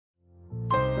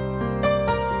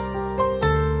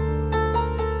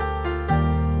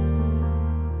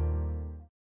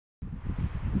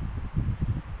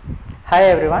Hi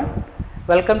everyone,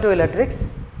 welcome to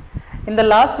Electrics. In the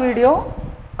last video,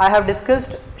 I have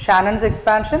discussed Shannon's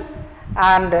expansion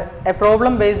and a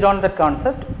problem based on that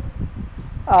concept.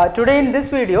 Today in this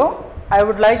video, I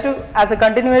would like to, as a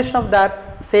continuation of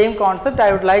that same concept,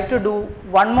 I would like to do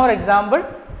one more example.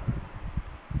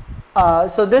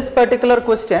 So this particular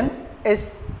question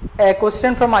is a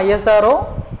question from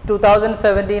ISRO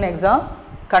 2017 exam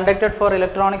conducted for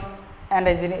electronics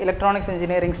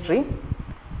engineering stream.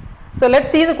 So let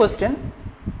us see the question.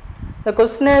 The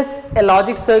question is, a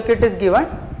logic circuit is given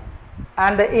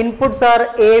and the inputs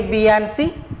are A, B and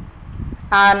C,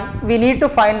 and we need to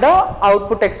find the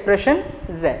output expression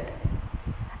Z,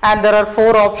 and there are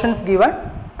 4 options given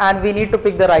and we need to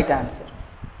pick the right answer.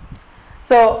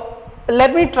 So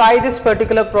let me try this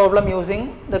particular problem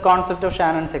using the concept of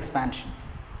Shannon's expansion.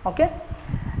 Okay.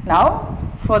 Now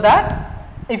for that,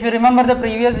 if you remember the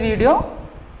previous video,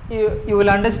 you will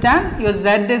understand your Z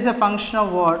is a function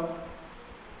of what?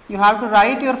 You have to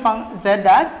write your Z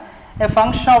as a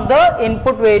function of the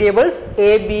input variables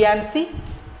A, B and C.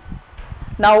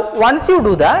 Now once you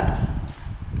do that,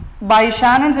 by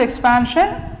Shannon's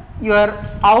expansion, your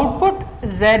output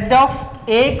Z of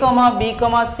A, B,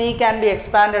 C can be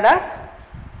expanded as,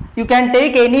 you can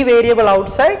take any variable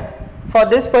outside. For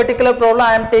this particular problem,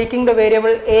 I am taking the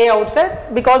variable A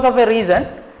outside because of a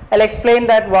reason. I will explain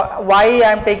that why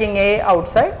I am taking A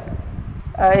outside.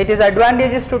 It is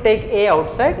advantageous to take A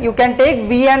outside. You can take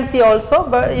B and C also,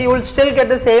 but you will still get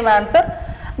the same answer,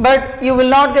 but you will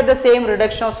not get the same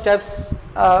reduction of steps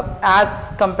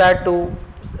as compared to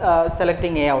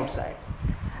selecting A outside.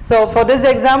 So for this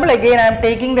example, again I am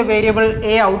taking the variable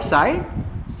A outside.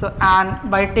 So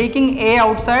and by taking A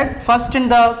outside, first in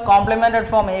the complemented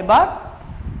form A bar,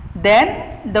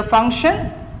 then the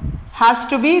function has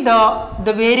to be the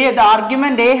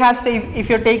argument A has to, if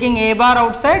you are taking A bar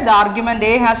outside, the argument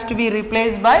A has to be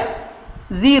replaced by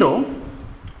 0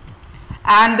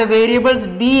 and the variables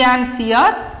B and C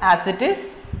are as it is.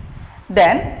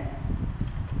 Then,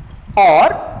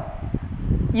 or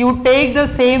you take the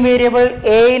same variable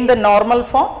A in the normal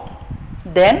form,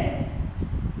 then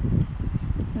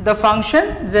the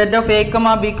function Z of A,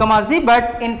 B, C,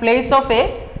 but in place of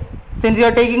A, since you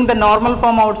are taking the normal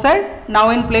form outside, now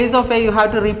in place of A you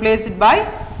have to replace it by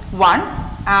 1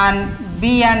 and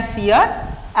B and C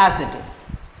are as it is.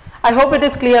 I hope it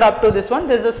is clear up to this one.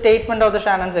 This is a statement of the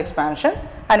Shannon's expansion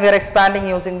and we are expanding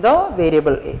using the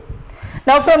variable A.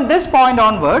 Now from this point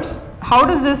onwards, how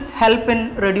does this help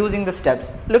in reducing the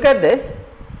steps? Look at this.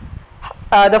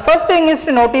 The first thing is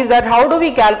to notice that how do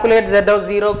we calculate Z of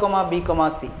 0, B,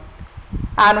 C?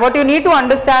 And what you need to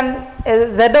understand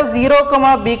is Z of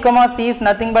 0, B, C is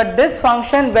nothing but this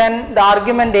function when the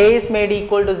argument A is made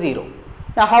equal to 0.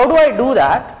 Now how do I do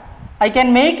that? I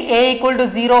can make A equal to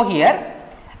 0 here,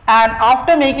 and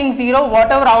after making 0,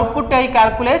 whatever output I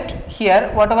calculate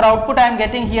here, whatever output I am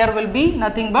getting here will be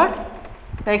nothing but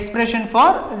the expression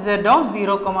for Z of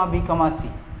 0, B, C.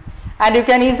 And you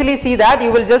can easily see that,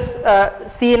 you will just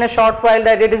see in a short while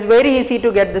that it is very easy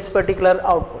to get this particular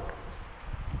output.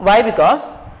 Why?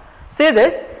 Because, say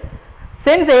this,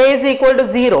 since A is equal to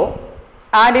 0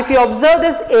 and if you observe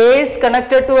this A is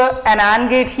connected to an AND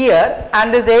gate here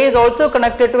and this A is also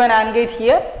connected to an AND gate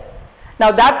here.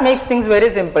 Now that makes things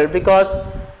very simple because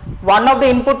one of the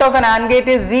input of an AND gate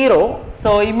is 0,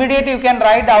 so immediately you can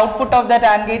write the output of that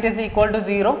AND gate is equal to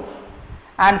 0,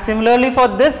 and similarly for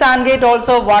this AND gate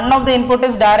also one of the input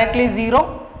is directly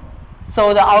 0,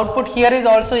 so the output here is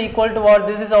also equal to what?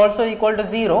 This is also equal to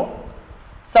 0.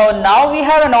 So now we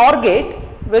have an OR gate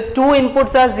with 2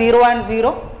 inputs as 0 and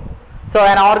 0. So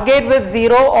an OR gate with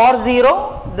 0 or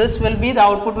 0, this will be, the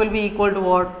output will be equal to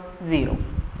what? 0.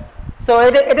 So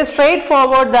it is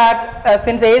straightforward that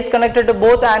since A is connected to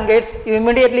both AND gates, you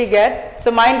immediately get,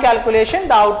 so mind calculation,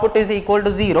 the output is equal to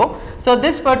 0. So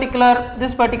this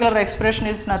particular expression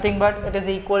is nothing but it is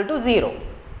equal to 0.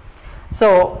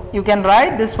 So you can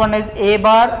write this one is A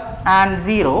bar and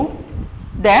 0.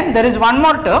 Then there is one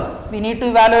more term, we need to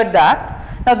evaluate that.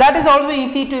 Now that is also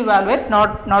easy to evaluate,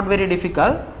 not very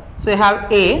difficult. So we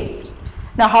have A.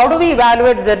 Now how do we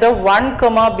evaluate Z of 1,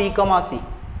 B, C?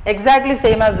 Exactly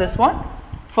same as this one.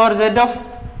 For Z of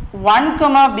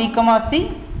 1, B,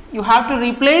 C, you have to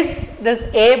replace this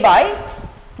A by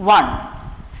 1.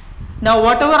 Now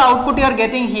whatever output you are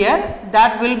getting here,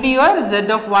 that will be your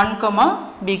Z of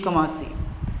 1, B, C.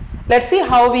 Let us see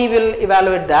how we will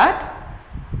evaluate that.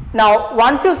 Now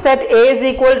once you set A is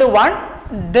equal to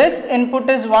 1, this input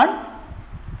is 1.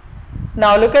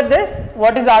 Now look at this,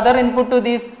 what is the other input to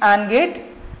this AND gate?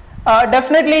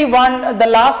 Definitely the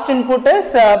last input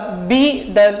is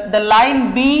B, the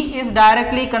line B is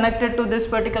directly connected to this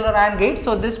particular AND gate,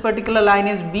 so this particular line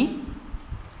is B.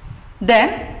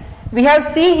 Then we have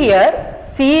C here,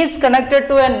 C is connected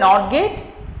to a NOT gate,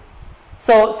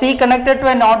 so C connected to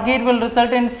a NOT gate will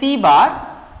result in C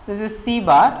bar, this is C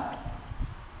bar,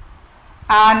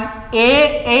 and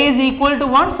A is equal to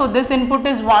 1, so this input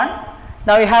is 1.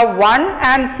 Now you have 1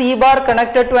 and C bar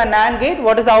connected to a NAND gate.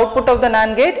 What is the output of the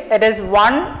NAND gate? It is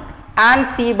 1 and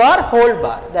C bar whole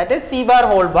bar, that is C bar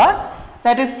whole bar,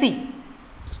 that is C.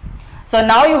 So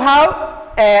now you have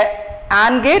a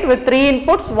AND gate with 3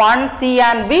 inputs, 1, C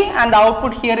and B, and the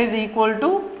output here is equal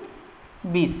to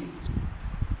BC.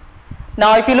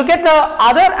 Now if you look at the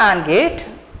other AND gate,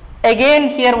 again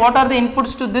here what are the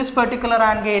inputs to this particular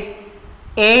AND gate?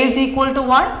 A is equal to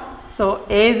 1, so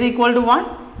A is equal to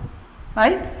 1.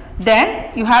 Right,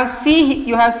 then you have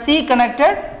C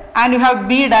connected and you have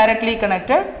B directly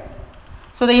connected.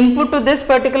 So the input to this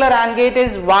particular AND gate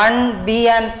is 1, B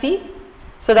and C,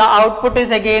 so the output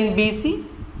is again BC.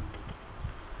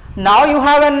 Now you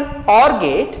have an OR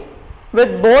gate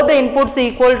with both the inputs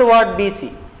equal to what?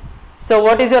 BC. So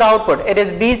what is your output? It is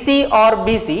BC or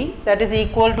BC, that is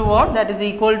equal to what? That is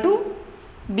equal to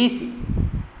BC,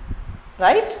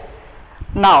 right?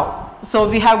 Now so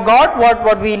we have got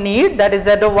what we need, that is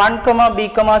Z1 comma B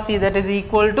comma C, that is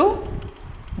equal to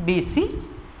BC.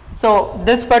 So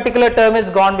this particular term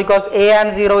is gone because A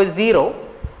and 0 is 0,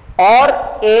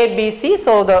 or A B C,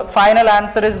 so the final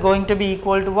answer is going to be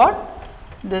equal to what?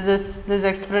 This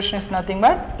expression is nothing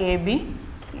but A B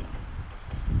C.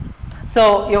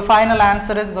 So your final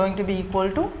answer is going to be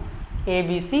equal to A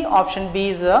B C. Option B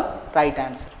is the right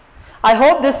answer. I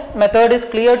hope this method is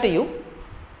clear to you,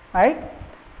 right?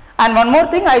 And one more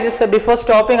thing, before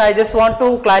stopping, I just want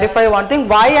to clarify one thing,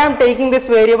 why I am taking this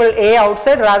variable A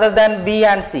outside rather than B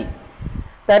and C.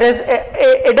 That is,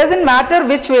 it does not matter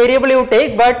which variable you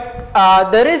take, but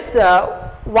there is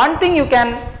one thing you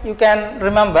can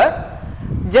remember.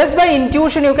 Just by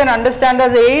intuition you can understand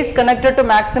that A is connected to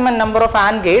maximum number of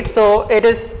AND gates, so it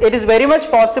is very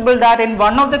much possible that in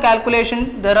one of the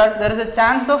calculation there is a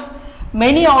chance of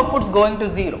many outputs going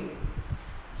to 0.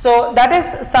 So that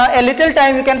is a little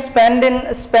time you can spend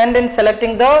in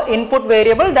selecting the input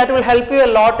variable. That will help you a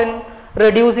lot in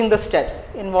reducing the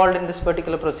steps involved in this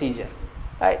particular procedure,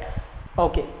 right?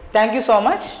 Okay, thank you so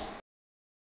much.